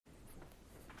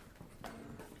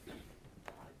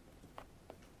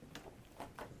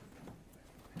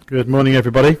Good morning,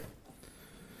 everybody.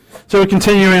 So we're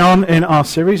continuing on in our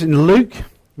series in Luke.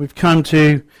 We've come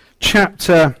to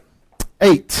chapter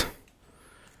 8.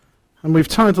 And we've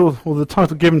titled, or the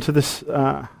title given to this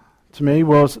to me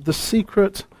was The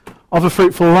Secret of a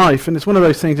Fruitful Life. And it's one of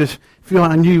those things, if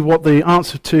I knew what the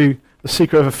answer to the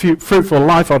secret of a fruitful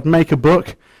life, I'd make a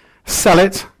book, sell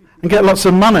it, and get lots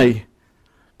of money.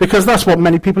 Because that's what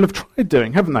many people have tried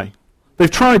doing, haven't they? They've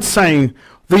tried saying,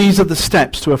 these are the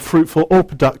steps to a fruitful or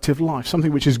productive life,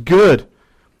 something which is good.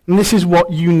 And this is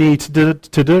what you need to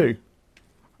do.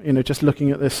 You know, just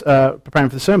looking at this, preparing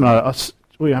for the sermon, all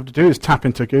you have to do is tap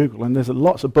into Google, and there's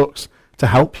lots of books to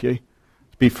help you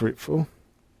to be fruitful.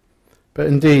 But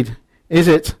indeed, is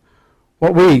it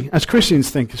what we as Christians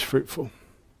think is fruitful?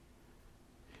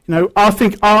 You know, I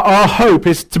think our hope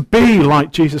is to be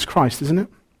like Jesus Christ, isn't it?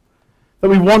 That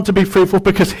we want to be fruitful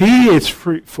because he is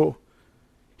fruitful.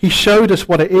 He showed us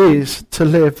what it is to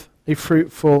live a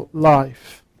fruitful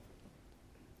life.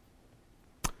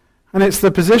 And it's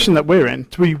the position that we're in.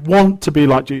 We want to be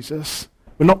like Jesus.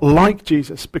 We're not like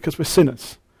Jesus because we're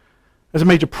sinners. There's a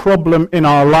major problem in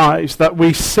our lives that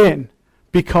we sin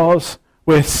because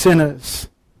we're sinners.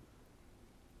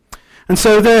 And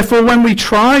so therefore, when we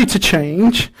try to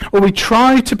change or we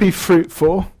try to be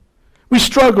fruitful, we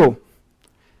struggle.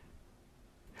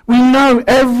 We know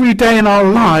every day in our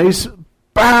lives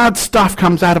bad stuff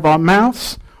comes out of our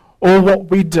mouths or what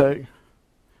we do.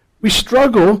 We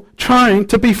struggle trying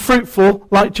to be fruitful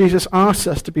like Jesus asks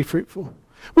us to be fruitful.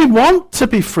 We want to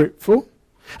be fruitful,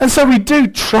 and so we do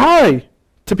try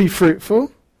to be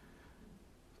fruitful,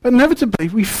 but inevitably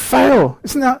we fail.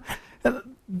 Isn't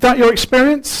that your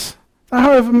experience?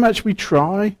 However much we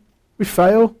try, we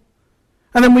fail.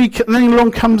 And then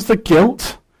along comes the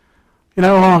guilt. You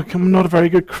know, I'm not a very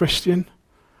good Christian.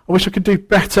 I wish I could do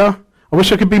better. I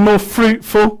wish I could be more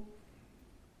fruitful.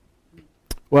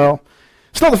 Well,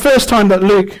 it's not the first time that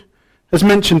Luke has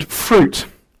mentioned fruit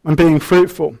and being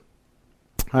fruitful.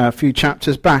 A few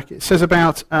chapters back, it says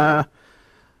about that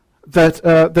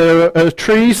there are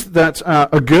trees that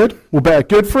are good, will bear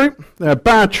good fruit. There are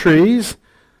bad trees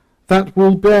that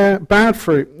will bear bad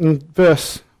fruit. In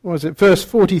verse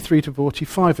 43 to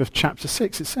 45 of chapter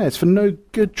 6, it says, "For no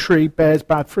good tree bears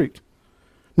bad fruit,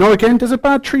 nor again does a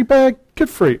bad tree bear good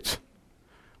fruit.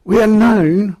 We are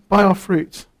known by our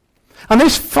fruit." And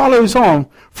this follows on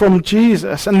from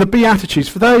Jesus and the Beatitudes.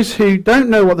 For those who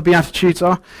don't know what the Beatitudes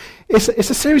are, it's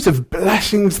a series of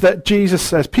blessings that Jesus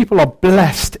says people are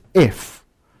blessed if.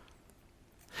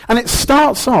 And it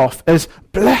starts off as,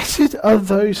 blessed are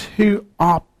those who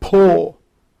are poor.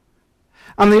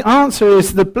 And the answer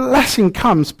is the blessing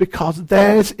comes because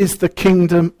theirs is the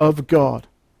kingdom of God.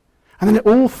 And then it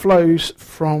all flows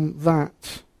from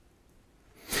that.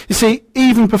 You see,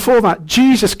 even before that,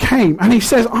 Jesus came and he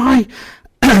says, I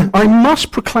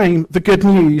must proclaim the good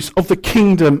news of the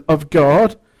kingdom of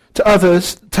God to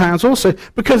others, towns also,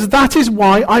 because that is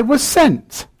why I was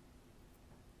sent.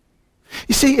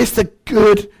 You see, it's the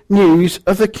good news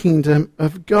of the kingdom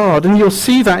of God. And you'll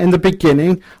see that in the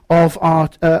beginning of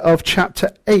chapter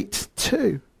 8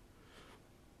 too.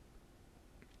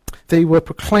 They were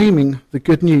proclaiming the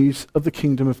good news of the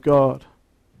kingdom of God.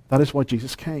 That is why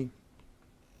Jesus came.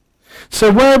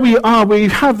 So where we are, we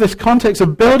have this context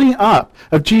of building up,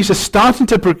 of Jesus starting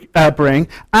to bring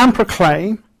and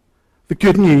proclaim the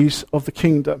good news of the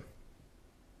kingdom.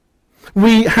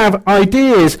 We have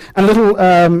ideas and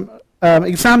little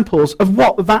examples of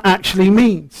what that actually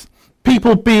means.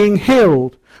 People being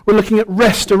healed. We're looking at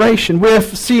restoration. We're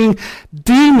seeing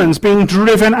demons being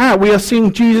driven out. We are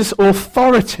seeing Jesus'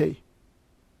 authority.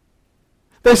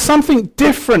 There's something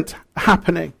different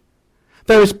happening.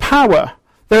 There is power.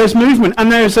 There is movement,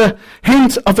 and there is a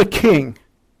hint of a king.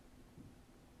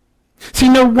 See,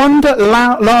 no wonder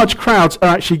large crowds are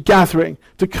actually gathering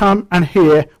to come and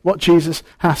hear what Jesus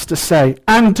has to say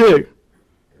and do.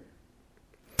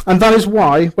 And that is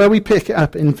why, where we pick it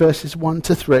up in verses 1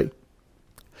 to 3,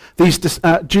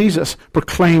 Jesus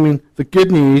proclaiming the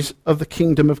good news of the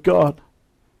kingdom of God.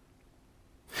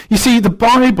 You see, the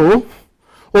Bible,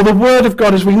 or the Word of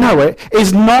God as we know it,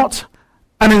 is not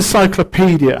an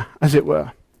encyclopedia, as it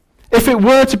were. If it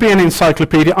were to be an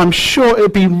encyclopedia, I'm sure it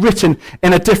would be written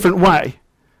in a different way.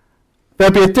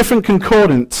 There'd be a different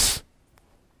concordance.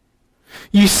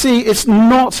 You see, it's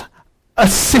not a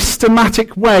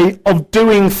systematic way of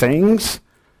doing things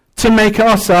to make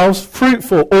ourselves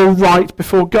fruitful or right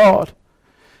before God.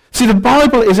 See, the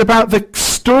Bible is about the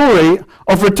story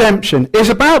of redemption. It's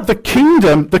about the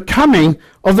kingdom, the coming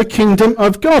of the kingdom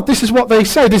of God. This is what they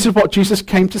say. This is what Jesus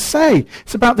came to say.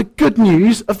 It's about the good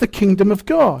news of the kingdom of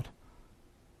God.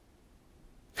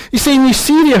 You see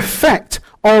the effect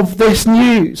of this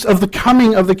news, of the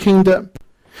coming of the kingdom.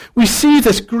 We see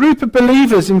this group of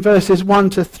believers in verses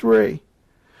 1 to 3.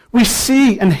 We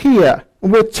see and hear,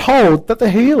 and we're told that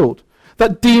they're healed,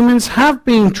 that demons have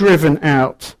been driven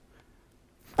out.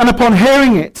 And upon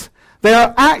hearing it, they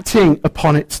are acting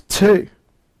upon it too.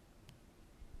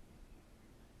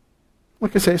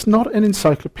 Like I say, it's not an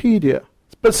encyclopedia,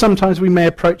 but sometimes we may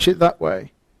approach it that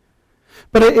way.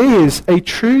 But it is a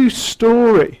true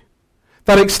story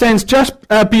that extends just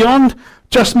beyond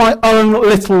just my own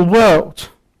little world,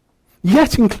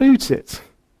 yet includes it.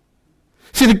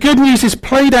 See, the good news is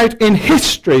played out in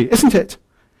history, isn't it?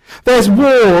 There's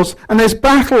wars and there's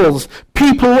battles,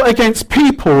 people against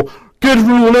people, good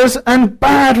rulers and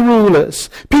bad rulers,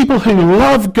 people who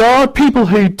love God, people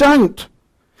who don't.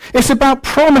 It's about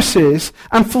promises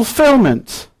and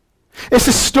fulfillment. It's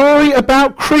a story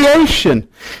about creation.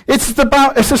 It's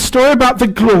a story about the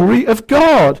glory of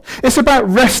God. It's about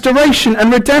restoration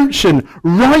and redemption,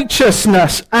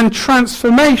 righteousness and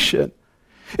transformation.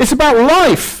 It's about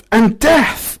life and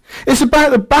death. It's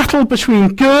about the battle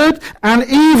between good and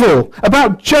evil,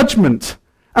 about judgment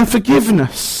and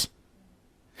forgiveness.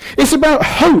 It's about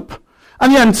hope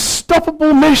and the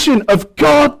unstoppable mission of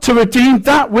God to redeem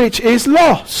that which is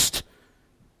lost.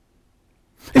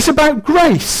 It's about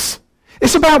grace.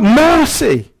 It's about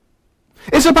mercy.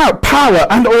 It's about power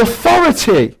and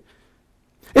authority.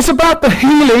 It's about the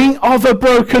healing of a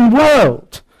broken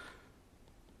world.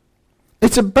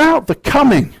 It's about the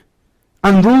coming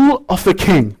and rule of the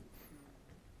King,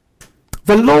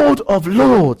 the Lord of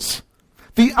Lords,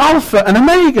 the Alpha and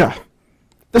Omega,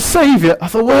 the Saviour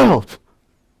of the world.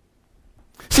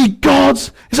 See,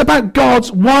 it's about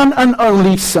God's one and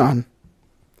only Son,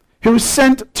 who was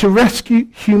sent to rescue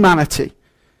humanity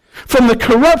from the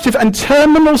corruptive and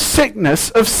terminal sickness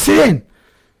of sin.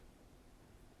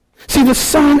 See, the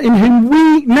Son in whom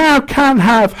we now can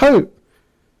have hope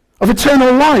of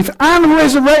eternal life and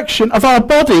resurrection of our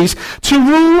bodies to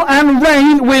rule and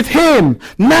reign with him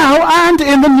now and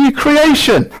in the new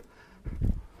creation.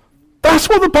 That's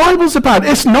what the Bible's about.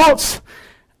 It's not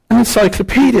an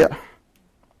encyclopedia.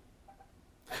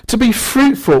 To be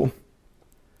fruitful,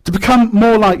 to become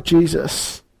more like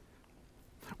Jesus,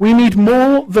 we need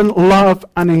more than love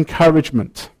and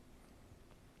encouragement.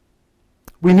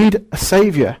 We need a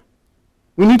Saviour.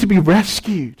 We need to be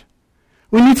rescued.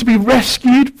 We need to be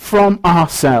rescued from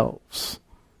ourselves.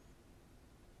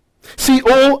 See,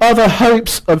 all other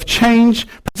hopes of change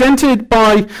presented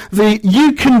by the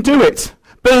you can do it,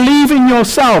 believe in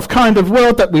yourself kind of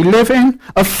world that we live in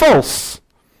are false.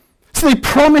 So they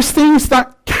promise things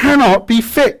that cannot be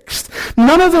fixed.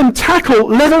 None of them tackle,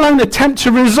 let alone attempt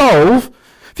to resolve,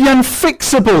 the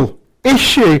unfixable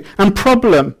issue and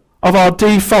problem of our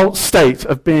default state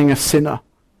of being a sinner.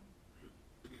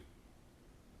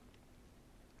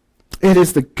 It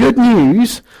is the good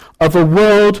news of a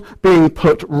world being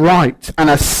put right and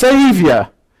a Saviour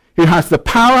who has the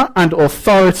power and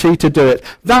authority to do it.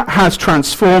 That has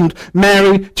transformed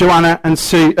Mary, Joanna, and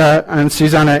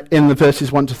Susanna in the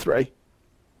verses 1 to 3.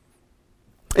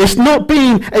 It's not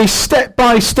been a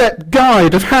step-by-step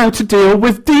guide of how to deal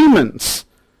with demons,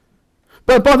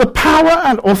 but by the power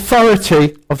and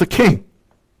authority of the King.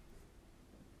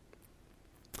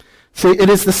 See, it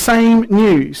is the same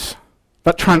news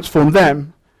that transformed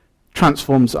them,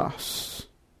 transforms us.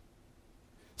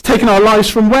 It's taken our lives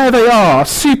from where they are,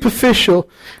 superficial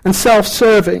and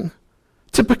self-serving,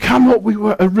 to become what we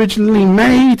were originally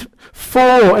made for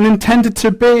and intended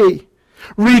to be,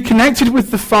 reconnected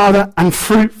with the Father and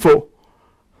fruitful.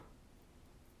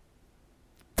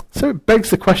 So it begs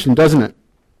the question, doesn't it?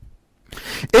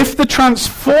 If the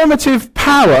transformative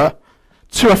power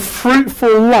to a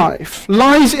fruitful life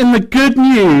lies in the good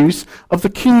news of the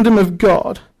kingdom of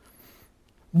God,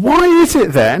 why is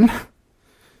it then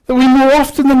that we more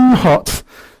often than not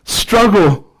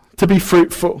struggle to be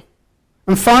fruitful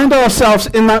and find ourselves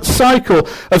in that cycle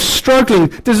of struggling,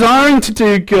 desiring to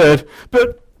do good,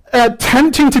 but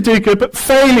attempting to do good, but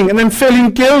failing, and then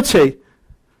feeling guilty,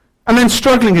 and then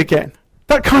struggling again?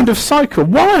 That kind of cycle.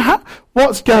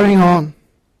 What's going on?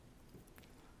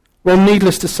 Well,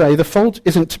 needless to say, the fault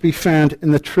isn't to be found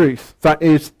in the truth. That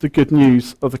is the good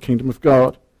news of the kingdom of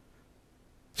God.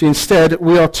 See, instead,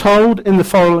 we are told in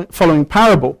the following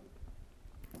parable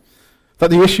that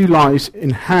the issue lies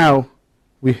in how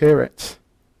we hear it.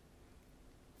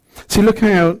 See, look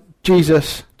how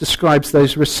Jesus describes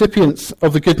those recipients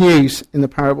of the good news in the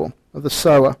parable of the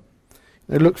sower.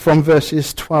 Look from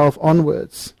verses 12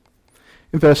 onwards.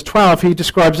 In verse 12, he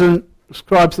describes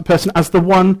the person as the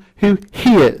one who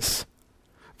hears.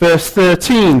 Verse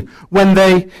 13, when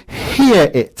they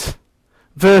hear it.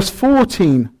 Verse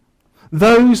 14,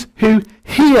 those who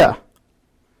hear.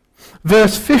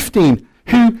 Verse 15,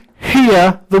 who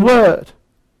hear the word.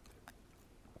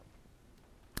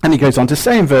 And he goes on to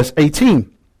say in verse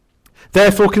 18,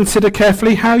 therefore consider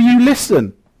carefully how you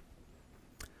listen.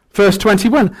 Verse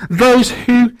 21, those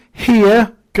who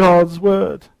hear God's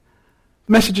word.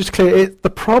 The message is clear. The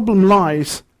problem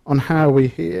lies on how we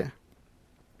hear.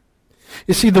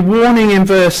 You see the warning in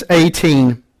verse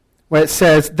 18 where it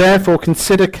says, therefore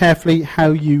consider carefully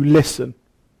how you listen,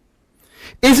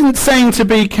 isn't saying to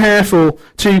be careful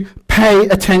to pay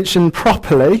attention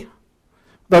properly,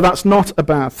 though that's not a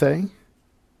bad thing.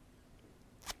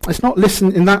 It's not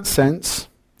listen in that sense,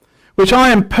 which I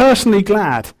am personally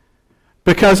glad,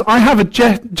 because I have a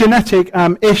genetic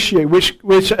issue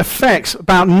which affects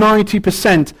about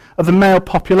 90% of the male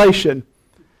population,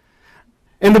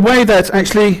 in the way that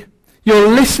actually you're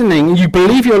listening, you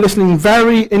believe you're listening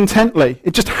very intently.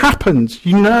 It just happens.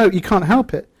 You know, you can't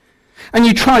help it. And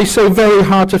you try so very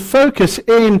hard to focus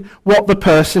in what the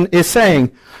person is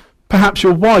saying. Perhaps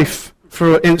your wife,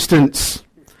 for instance,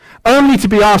 only to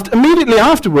be asked immediately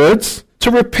afterwards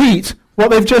to repeat what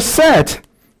they've just said.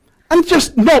 And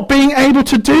just not being able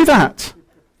to do that.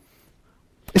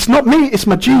 It's not me, it's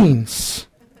my genes.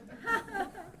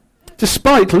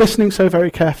 Despite listening so very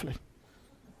carefully.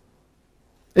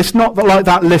 It's not like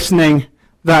that listening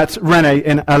that René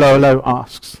in Hello Hello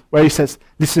asks, where he says,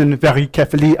 listen very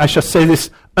carefully, I shall say this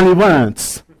only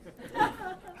once.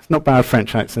 It's not bad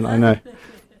French accent, I know.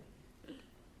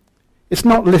 It's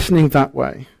not listening that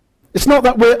way. It's not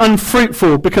that we're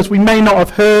unfruitful because we may not have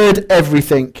heard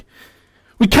everything.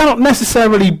 We cannot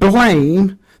necessarily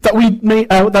blame that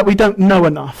we don't know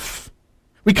enough.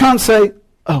 We can't say,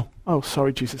 oh,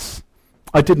 sorry, Jesus,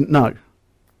 I didn't know.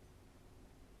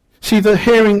 See, the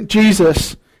hearing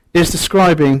Jesus is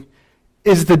describing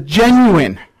is the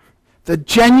genuine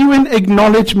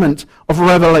acknowledgement of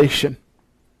revelation.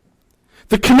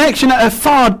 The connection at a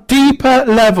far deeper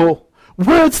level.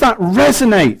 Words that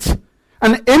resonate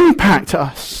and impact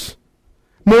us.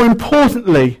 More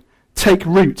importantly, take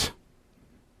root.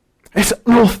 It's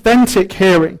an authentic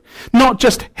hearing. Not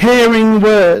just hearing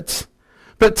words,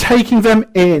 but taking them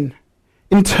in,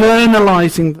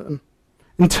 internalizing them.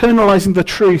 Internalizing the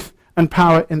truth and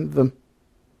power in them.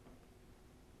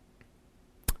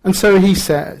 And so he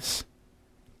says,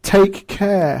 take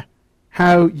care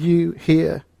how you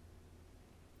hear.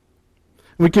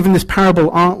 We're given this parable,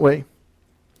 aren't we?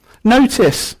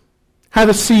 Notice how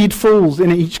the seed falls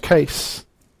in each case.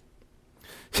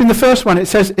 See, in the first one it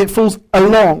says it falls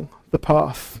along the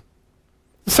path.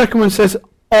 The second one says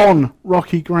on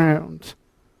rocky ground.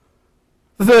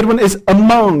 The third one is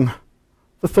among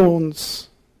the thorns.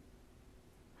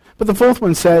 But the fourth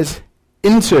one says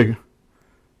into.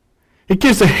 It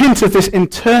gives a hint of this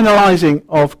internalizing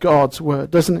of God's word,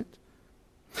 doesn't it?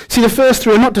 See, the first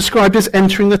three are not described as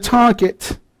entering the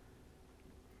target.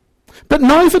 But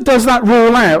neither does that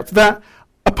rule out that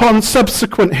upon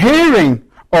subsequent hearing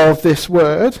of this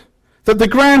word, that the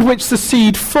ground which the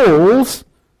seed falls,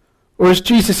 or as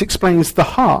Jesus explains, the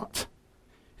heart,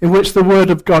 in which the word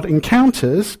of God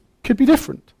encounters, could be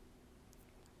different.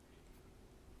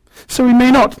 So we may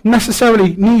not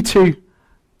necessarily need to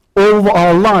all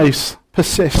our lives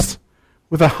persist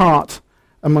with a heart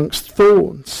amongst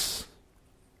thorns.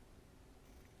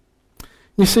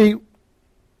 You see,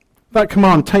 that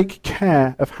command, take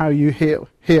care of how you hear.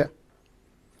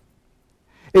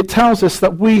 It tells us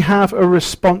that we have a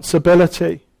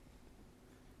responsibility.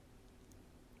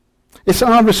 It's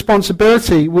our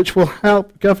responsibility which will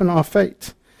help govern our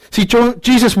fate. See,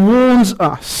 Jesus warns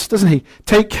us, doesn't he?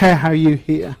 Take care how you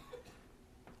hear.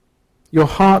 Your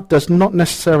heart does not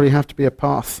necessarily have to be a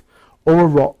path or a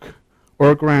rock or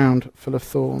a ground full of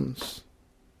thorns.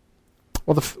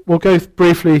 We'll go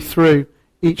briefly through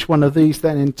each one of these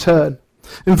then in turn.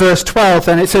 In verse 12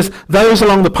 then it says, those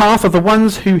along the path are the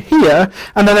ones who hear,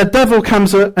 and then a devil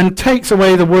comes and takes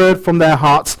away the word from their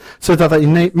hearts, so that they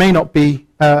may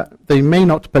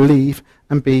not believe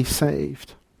and be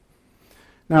saved.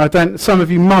 Now, some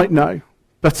of you might know,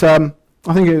 but I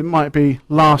think it might be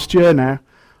last year now.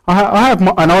 I have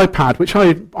an iPad, which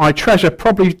I treasure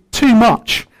probably too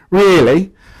much,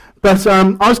 really. But I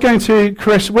was going to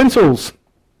Chris Winsel's,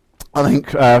 I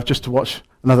think, just to watch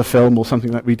another film or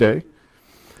something that we do.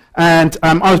 And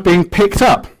I was being picked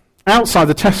up outside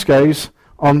the Tesco's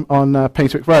on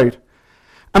Painswick Road.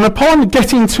 And upon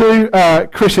getting to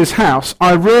Chris's house,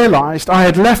 I realised I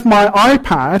had left my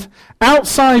iPad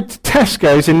outside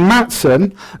Tesco's in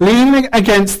Matson, leaning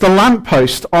against the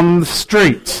lamppost on the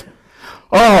street.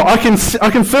 Oh, I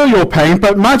can feel your pain,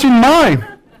 but imagine mine.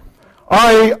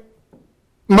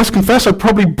 must confess I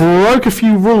probably broke a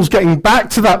few rules getting back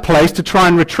to that place to try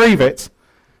and retrieve it.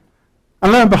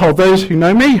 And lo and behold, those who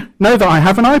know me know that I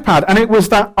have an iPad, and it was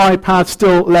that iPad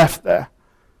still left there.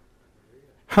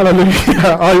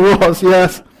 Hallelujah, I was,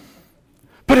 yes.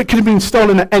 But it could have been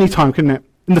stolen at any time, couldn't it?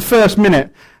 In the first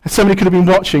minute, somebody could have been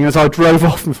watching as I drove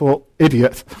off and thought,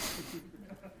 idiot.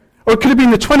 Or it could have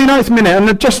been the 29th minute,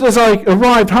 and just as I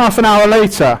arrived half an hour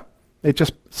later, they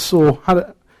just saw,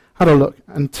 had a look,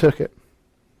 and took it.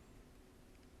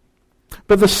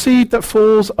 But the seed that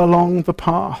falls along the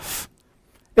path,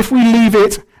 if we leave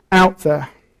it out there,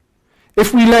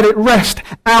 if we let it rest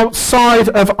outside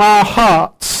of our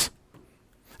hearts,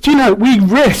 do you know, we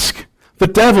risk the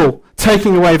devil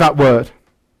taking away that word.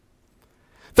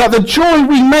 That the joy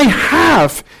we may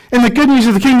have in the good news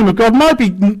of the kingdom of God might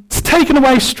be taken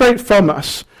away straight from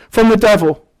us, from the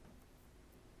devil.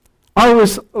 I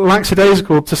was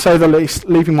lackadaisical, to say the least,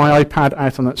 leaving my iPad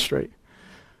out on that street.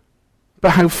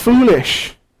 But how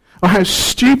foolish, or how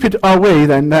stupid are we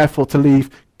then, therefore, to leave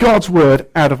God's word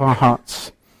out of our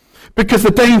hearts? Because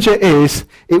the danger is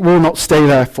it will not stay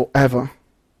there forever.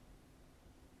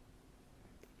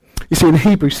 You see, in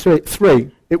Hebrews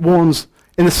 3, it warns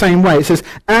in the same way. It says,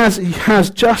 as has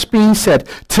just been said,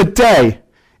 today,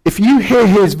 if you hear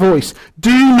his voice,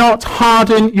 do not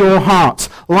harden your hearts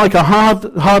like a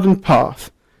hardened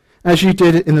path, as you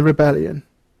did in the rebellion.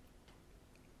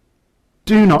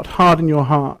 Do not harden your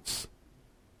hearts.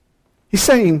 He's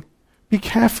saying, be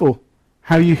careful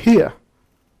how you hear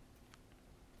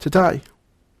today.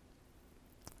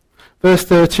 Verse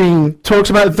 13 talks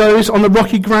about those on the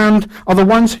rocky ground are the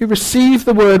ones who receive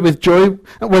the word with joy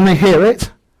when they hear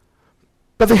it,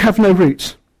 but they have no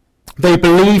root. They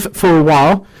believe for a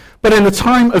while, but in the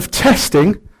time of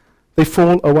testing, they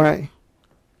fall away.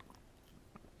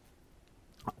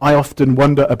 I often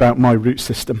wonder about my root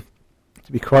system,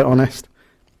 to be quite honest.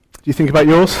 Do you think about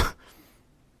yours?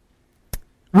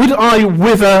 Would I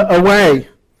wither away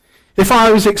if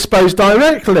I was exposed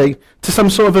directly to some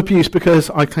sort of abuse because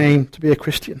I claim to be a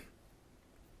Christian?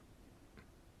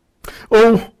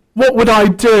 Or what would I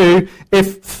do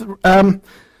if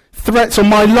threats on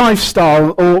my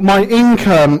lifestyle or my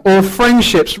income or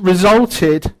friendships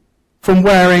resulted from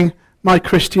wearing my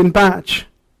Christian badge?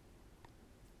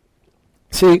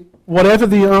 See, whatever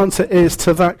the answer is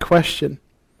to that question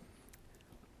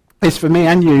is for me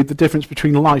and you the difference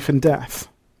between life and death.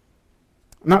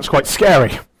 And that's quite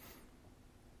scary.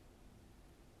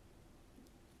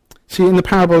 See, in the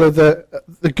parable of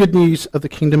the good news of the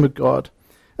kingdom of God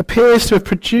appears to have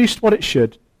produced what it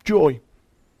should, joy.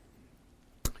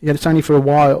 Yet it's only for a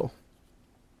while.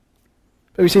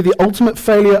 But we see the ultimate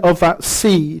failure of that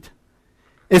seed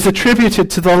is attributed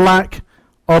to the lack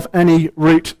of any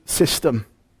root system.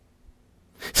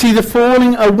 See, the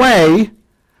falling away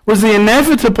was the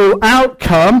inevitable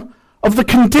outcome of the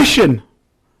condition.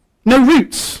 No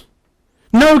roots.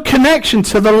 No connection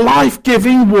to the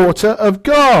life-giving water of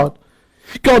God.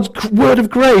 God's word of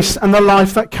grace and the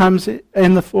life that comes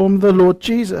in the form of the Lord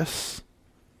Jesus.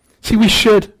 See, we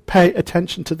should pay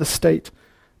attention to the state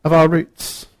of our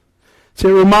roots. See,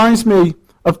 it reminds me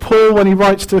of Paul when he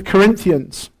writes to the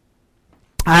Corinthians.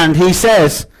 And he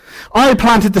says, I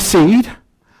planted the seed,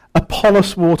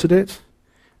 Apollos watered it,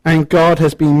 and God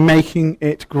has been making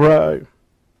it grow.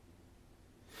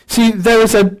 See, there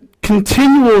is a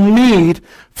continual need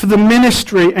for the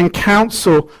ministry and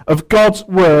counsel of God's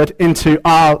word into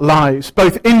our lives,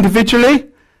 both individually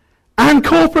and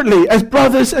corporately as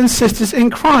brothers and sisters in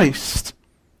Christ.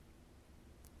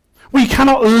 We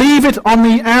cannot leave it on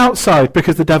the outside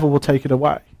because the devil will take it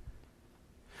away.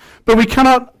 But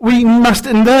we must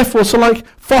and therefore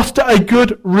foster a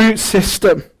good root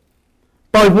system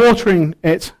by watering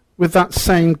it with that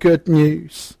same good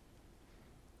news.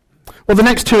 Well, the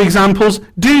next two examples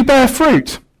do bear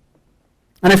fruit.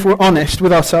 And if we're honest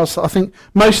with ourselves, I think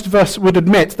most of us would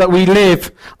admit that we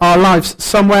live our lives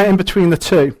somewhere in between the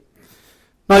two.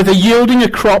 Neither yielding a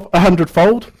crop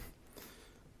 100-fold,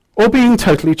 or being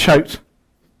totally choked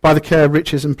by the care,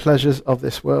 riches and pleasures of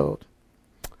this world.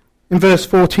 In verse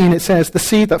 14 it says, the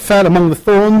seed that fell among the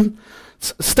thorns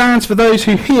stands for those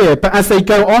who hear, but as they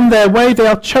go on their way they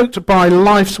are choked by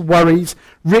life's worries,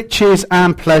 riches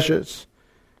and pleasures,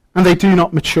 and they do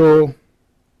not mature.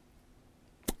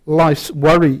 Life's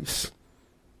worries.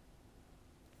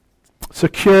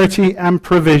 Security and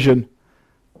provision.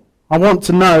 I want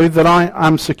to know that I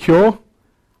am secure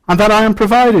and that I am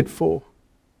provided for.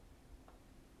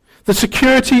 The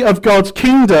security of God's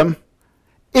kingdom,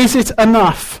 is it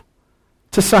enough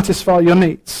to satisfy your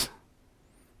needs?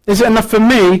 Is it enough for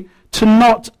me to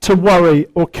not to worry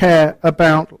or care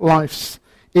about life's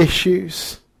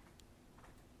issues?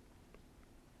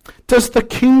 does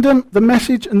the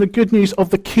message and the good news of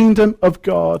the kingdom of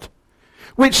God,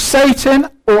 which Satan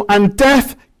and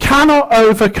death cannot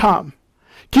overcome,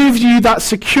 give you that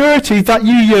security that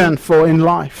you yearn for in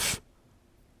life?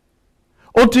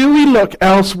 Or do we look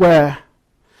elsewhere?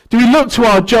 Do we look to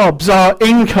our jobs, our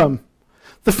income,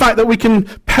 the fact that we can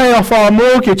pay off our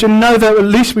mortgage and know that at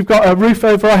least we've got a roof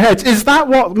over our heads? Is that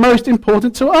what's most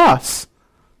important to us?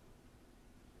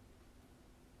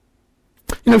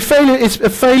 Failure is a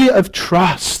failure of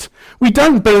trust. We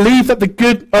don't believe that the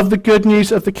good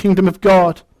news of the kingdom of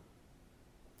God.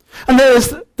 And there's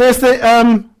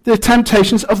the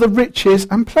temptations of the riches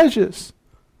and pleasures.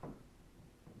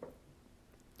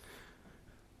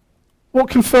 What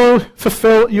can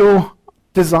fulfill your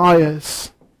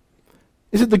desires?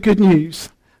 Is it the good news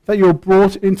that you're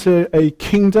brought into a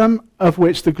kingdom of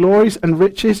which the glories and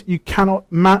riches you cannot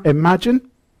imagine?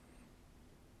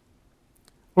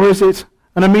 Or is it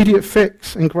an immediate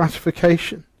fix and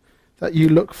gratification that you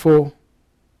look for?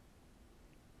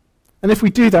 And if we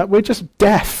do that, we're just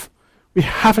deaf. We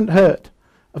haven't heard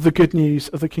of the good news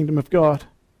of the kingdom of God,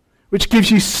 which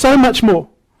gives you so much more,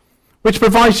 which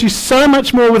provides you so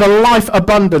much more with a life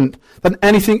abundant than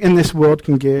anything in this world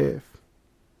can give.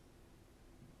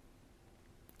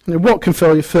 And what can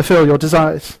fulfill your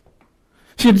desires?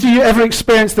 So do you ever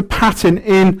experience the pattern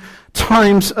in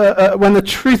times when the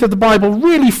truth of the Bible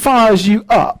really fires you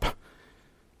up?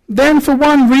 Then for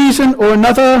one reason or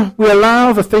another, we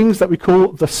allow the things that we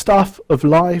call the stuff of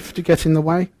life to get in the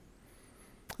way.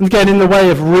 And get in the way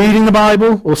of reading the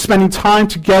Bible or spending time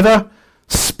together,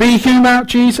 speaking about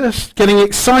Jesus, getting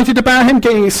excited about him,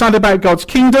 getting excited about God's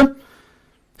kingdom,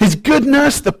 his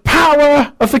goodness, the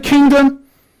power of the kingdom.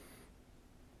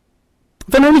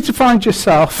 Then only to find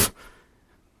yourself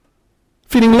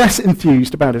feeling less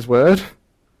enthused about his word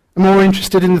and more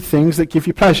interested in the things that give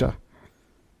you pleasure.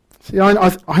 See, I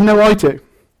know I do.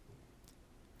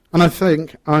 And I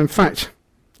think, in fact,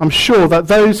 I'm sure that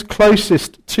those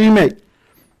closest to me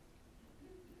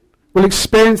will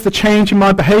experience the change in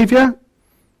my behavior,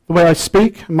 the way I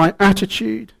speak, and my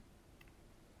attitude.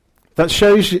 That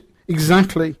shows you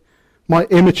exactly my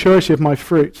immaturity of my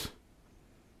fruit.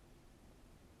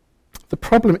 The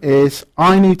problem is,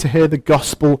 I need to hear the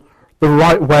gospel the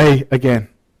right way again.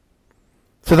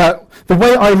 So that the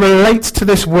way I relate to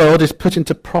this world is put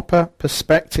into proper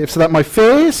perspective, so that my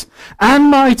fears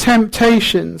and my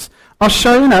temptations are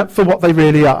shown up for what they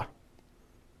really are.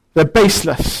 They're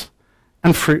baseless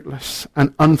and fruitless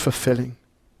and unfulfilling.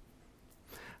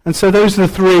 And so those are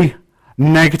the three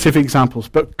negative examples,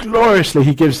 but gloriously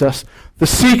he gives us the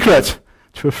secret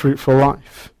to a fruitful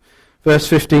life. Verse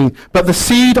 15, but the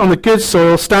seed on the good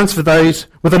soil stands for those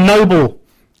with a noble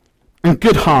and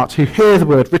good heart who hear the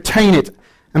word, retain it,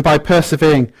 and by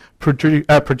persevering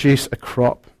produce a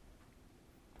crop.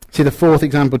 See, the fourth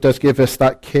example does give us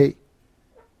that key.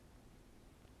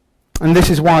 And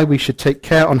this is why we should take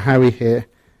care on how we hear.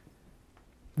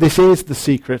 This is the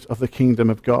secret of the kingdom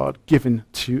of God given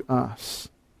to us.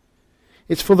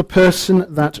 It's for the person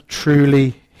that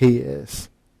truly hears.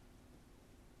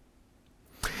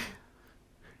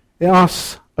 It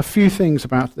asks a few things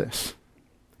about this.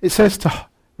 It says to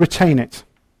retain it,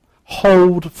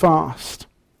 hold fast.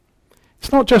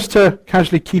 It's not just to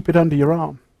casually keep it under your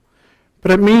arm,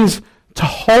 but it means to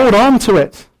hold on to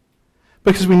it.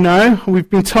 Because we know, we've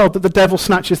been told that the devil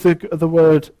snatches the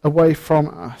word away from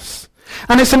us.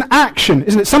 And it's an action,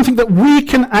 isn't it? Something that we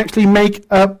can actually make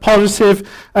a positive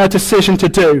decision to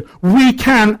do. We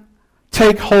can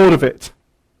take hold of it.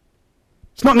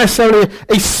 It's not necessarily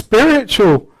a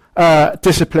spiritual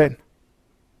discipline,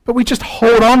 but we just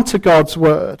hold on to God's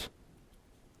word.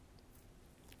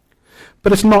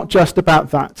 But it's not just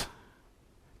about that,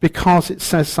 because it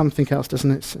says something else, doesn't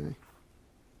it say?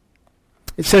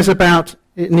 It says about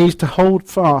it needs to hold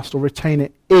fast or retain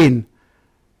it in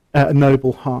a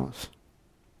noble heart.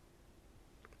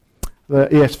 The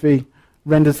ESV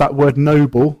renders that word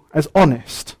noble as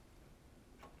honest.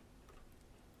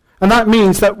 And that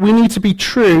means that we need to be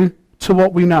true to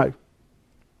what we know.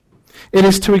 It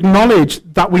is to acknowledge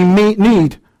that we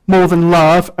need more than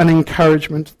love and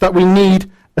encouragement, that we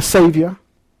need a saviour.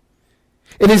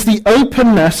 It is the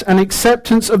openness and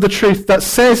acceptance of the truth that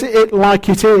says it like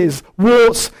it is,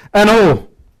 warts and all.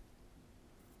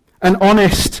 An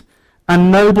honest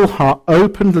and noble heart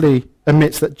openly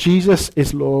admits that Jesus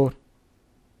is Lord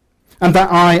and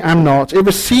that I am not. It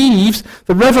receives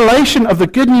the revelation of the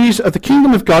good news of the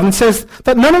kingdom of God and says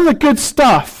that none of the good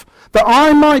stuff that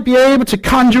I might be able to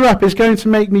conjure up is going to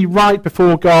make me right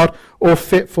before God or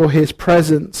fit for his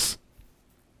presence.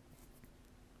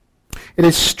 It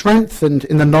is strengthened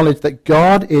in the knowledge that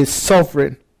God is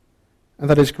sovereign and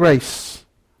that is grace,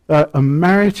 the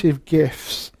unmerited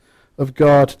gifts of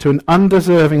God to an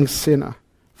undeserving sinner,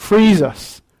 frees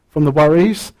us from the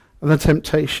worries and the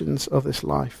temptations of this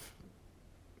life.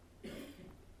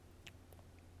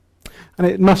 And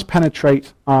it must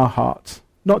penetrate our heart,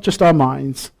 not just our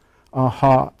minds, our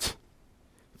heart.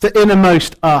 The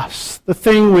innermost us, the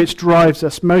thing which drives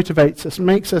us, motivates us,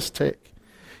 makes us tick.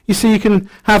 You see, you can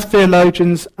have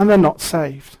theologians and they're not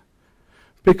saved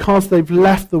because they've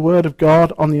left the Word of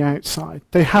God on the outside.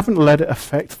 They haven't let it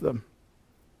affect them.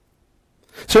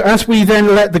 So as we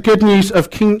then let the good news of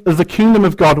the kingdom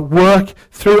of God work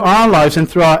through our lives and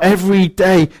through our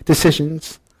everyday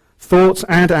decisions, thoughts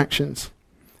and actions,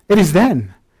 it is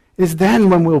then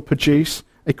when we'll produce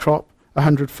a crop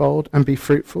 100-fold and be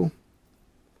fruitful.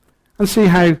 And see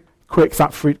how quick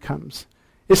that fruit comes.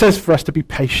 It says for us to be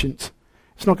patient.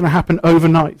 It's not going to happen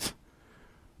overnight.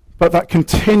 But that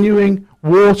continual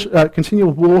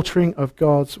watering of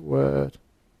God's word.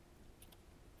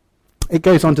 It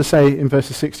goes on to say in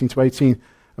verses 16 to 18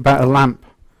 about a lamp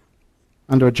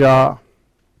under a jar.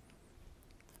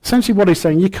 Essentially what he's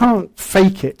saying, you can't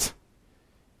fake it.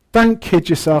 Don't kid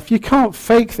yourself. You can't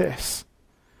fake this.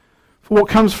 For what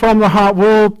comes from the heart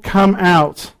will come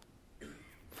out.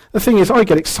 The thing is, I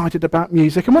get excited about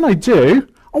music, and when I do,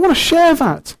 I want to share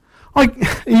that.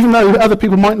 Even though other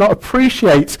people might not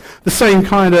appreciate the same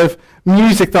kind of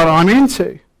music that I'm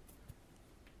into.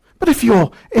 But if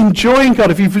you're enjoying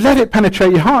God, if you've let it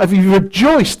penetrate your heart, if you've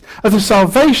rejoiced at the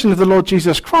salvation of the Lord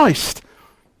Jesus Christ,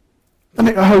 then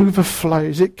it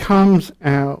overflows, it comes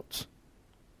out.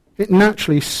 It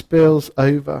naturally spills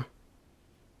over.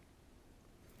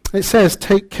 It says,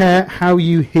 take care how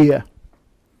you hear.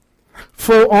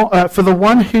 For the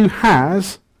one who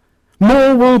has,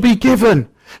 more will be given.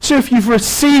 So if you've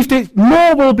received it,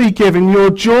 more will be given. Your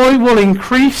joy will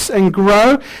increase and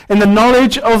grow in the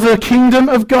knowledge of the kingdom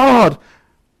of God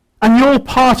and your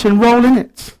part and role in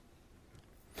it.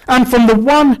 And from the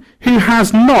one who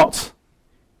has not,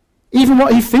 even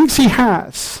what he thinks he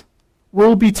has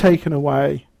will be taken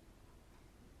away.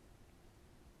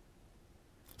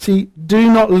 See,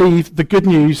 do not leave the good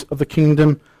news of the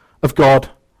kingdom of God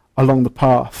along the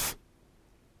path.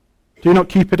 Do not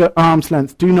keep it at arm's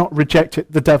length. Do not reject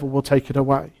it. The devil will take it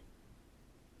away.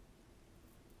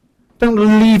 Don't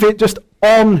leave it just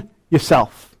on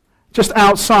yourself, just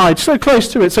outside, so close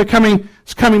to it. So coming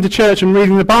to church and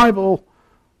reading the Bible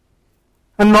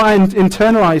and not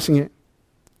internalizing it.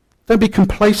 Don't be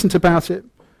complacent about it,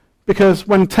 because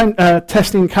when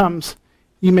testing comes,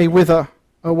 you may wither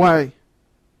away.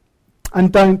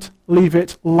 And don't leave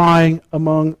it lying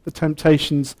among the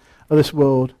temptations of this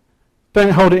world.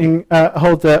 Don't hold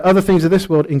the other things of this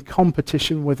world in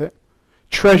competition with it.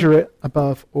 Treasure it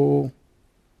above all.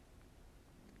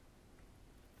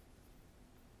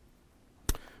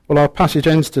 Well, our passage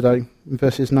ends today in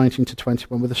verses 19 to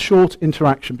 21 with a short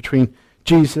interaction between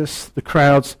Jesus, the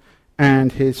crowds,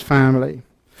 and his family.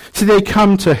 So they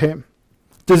come to him,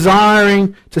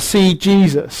 desiring to see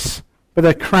Jesus, but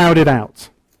they're crowded out.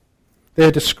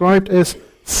 They're described as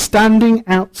standing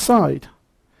outside.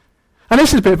 And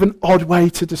this is a bit of an odd way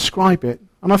to describe it.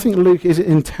 And I think Luke is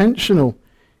intentional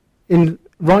in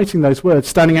writing those words,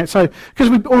 standing outside, because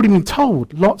we've already been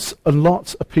told lots and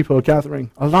lots of people are gathering,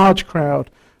 a large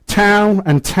crowd. Town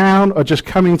and town are just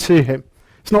coming to him.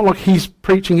 It's not like he's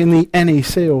preaching in the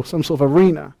NEC or some sort of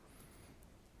arena.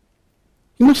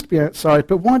 He must be outside,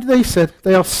 but why do they say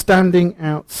they are standing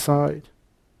outside?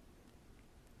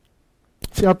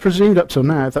 See, I presumed up till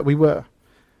now that we were.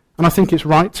 And I think it's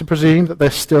right to presume that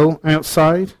they're still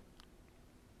outside.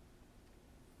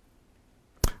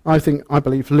 I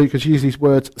believe Luke has used these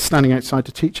words, standing outside,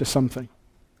 to teach us something.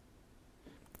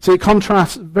 So it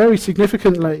contrasts very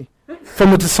significantly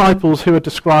from the disciples who are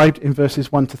described in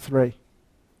verses 1 to 3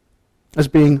 as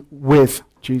being with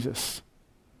Jesus.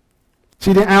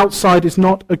 See, the outside is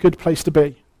not a good place to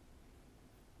be.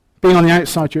 Being on the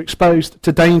outside, you're exposed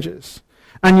to dangers.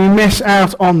 And you miss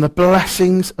out on the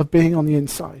blessings of being on the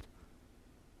inside.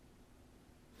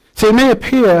 So it may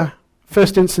appear,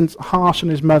 first instance, harsh on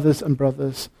his mothers and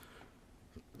brothers.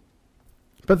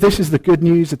 But this is the good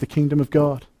news of the kingdom of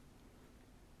God.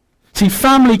 See,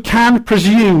 family can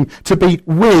presume to be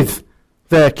with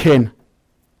their kin.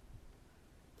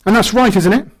 And that's right,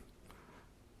 isn't it?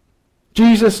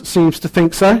 Jesus seems to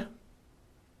think so.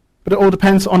 But it all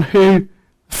depends on who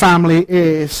family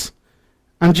is.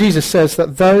 And Jesus says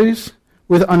that those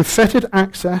with unfettered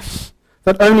access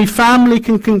that only family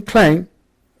can claim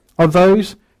are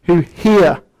those who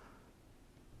hear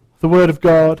the word of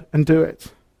God and do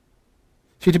it.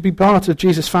 See, to be part of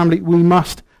Jesus' family, we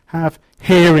must have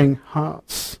hearing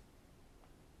hearts.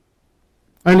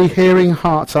 Only hearing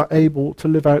hearts are able to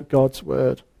live out God's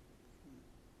word.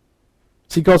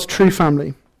 See, God's true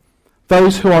family,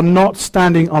 those who are not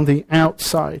standing on the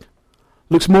outside,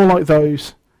 looks more like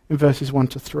those in verses 1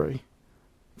 to 3.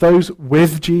 Those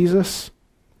with Jesus,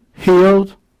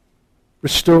 healed,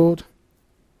 restored,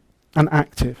 and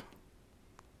active.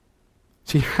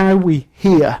 See, how we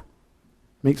hear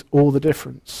makes all the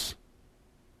difference.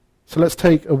 So let's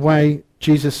take away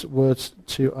Jesus' words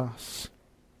to us.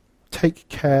 Take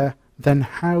care then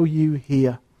how you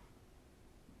hear.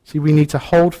 See, we need to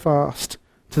hold fast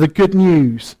to the good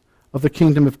news of the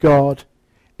kingdom of God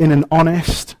in an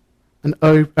honest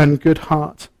and good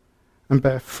heart, and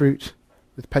bear fruit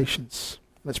with patience.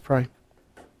 Let's pray.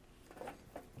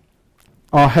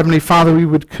 Our Heavenly Father, we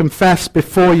would confess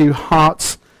before you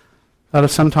hearts that are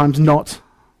sometimes not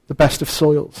the best of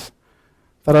soils,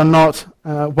 that are not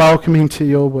welcoming to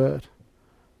your word.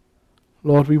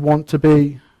 Lord, we want to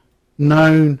be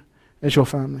known as your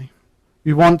family.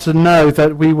 We want to know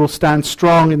that we will stand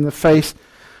strong in the face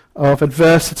of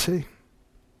adversity.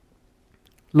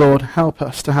 Lord, help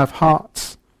us to have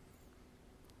hearts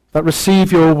that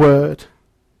receive your word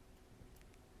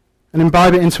and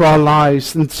imbibe it into our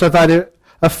lives, and so that it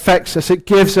affects us, it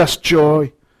gives us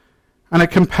joy, and it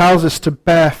compels us to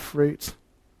bear fruit.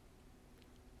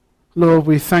 Lord,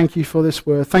 we thank you for this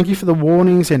word. Thank you for the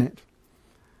warnings in it.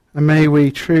 And may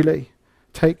we truly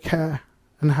take care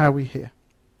in how we hear.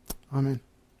 Amen.